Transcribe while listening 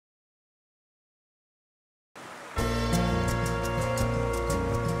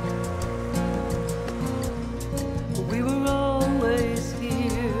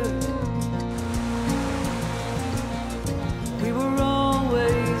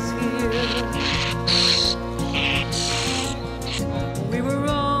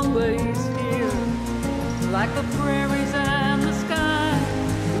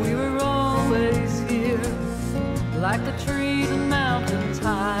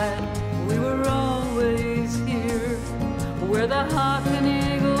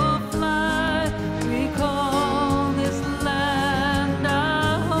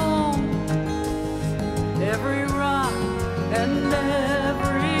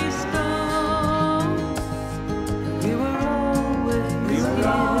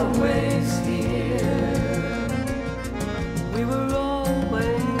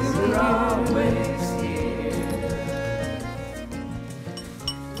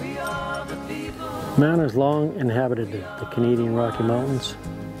Man has long inhabited the Canadian Rocky Mountains.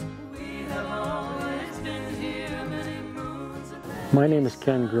 My name is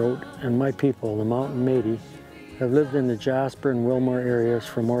Ken Grote, and my people, the Mountain Metis, have lived in the Jasper and Willmore areas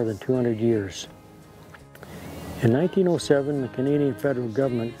for more than 200 years. In 1907, the Canadian federal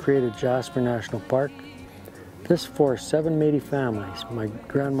government created Jasper National Park. This forced 7 Metis families, my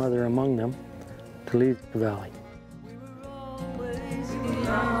grandmother among them, to leave the valley.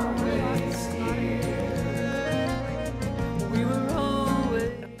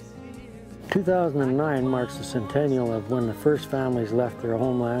 2009 marks the centennial of when the first families left their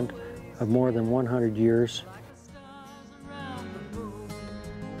homeland of more than 100 years.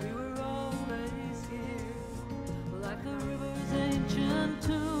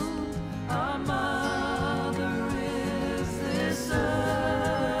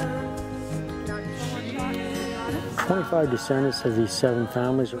 "25 descendants of these 7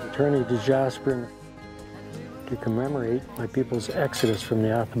 families are returning to Jasper to commemorate my people's exodus from the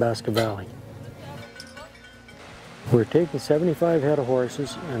Athabasca Valley. We're taking 75 head of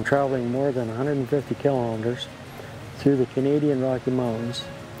horses and traveling more than 150 kilometers through the Canadian Rocky Mountains,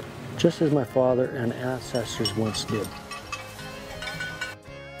 just as my father and ancestors once did.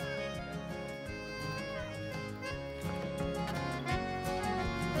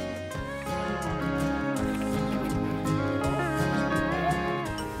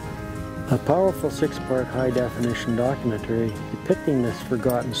 A powerful 6-part high-definition documentary depicting this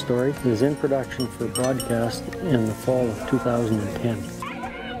forgotten story is in production for broadcast in the fall of 2010.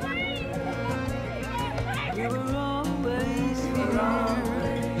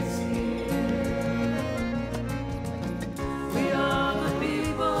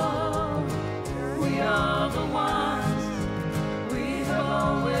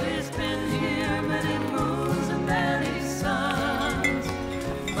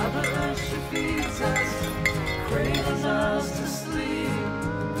 Cradles us to sleep.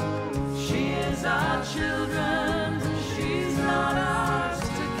 She is our children.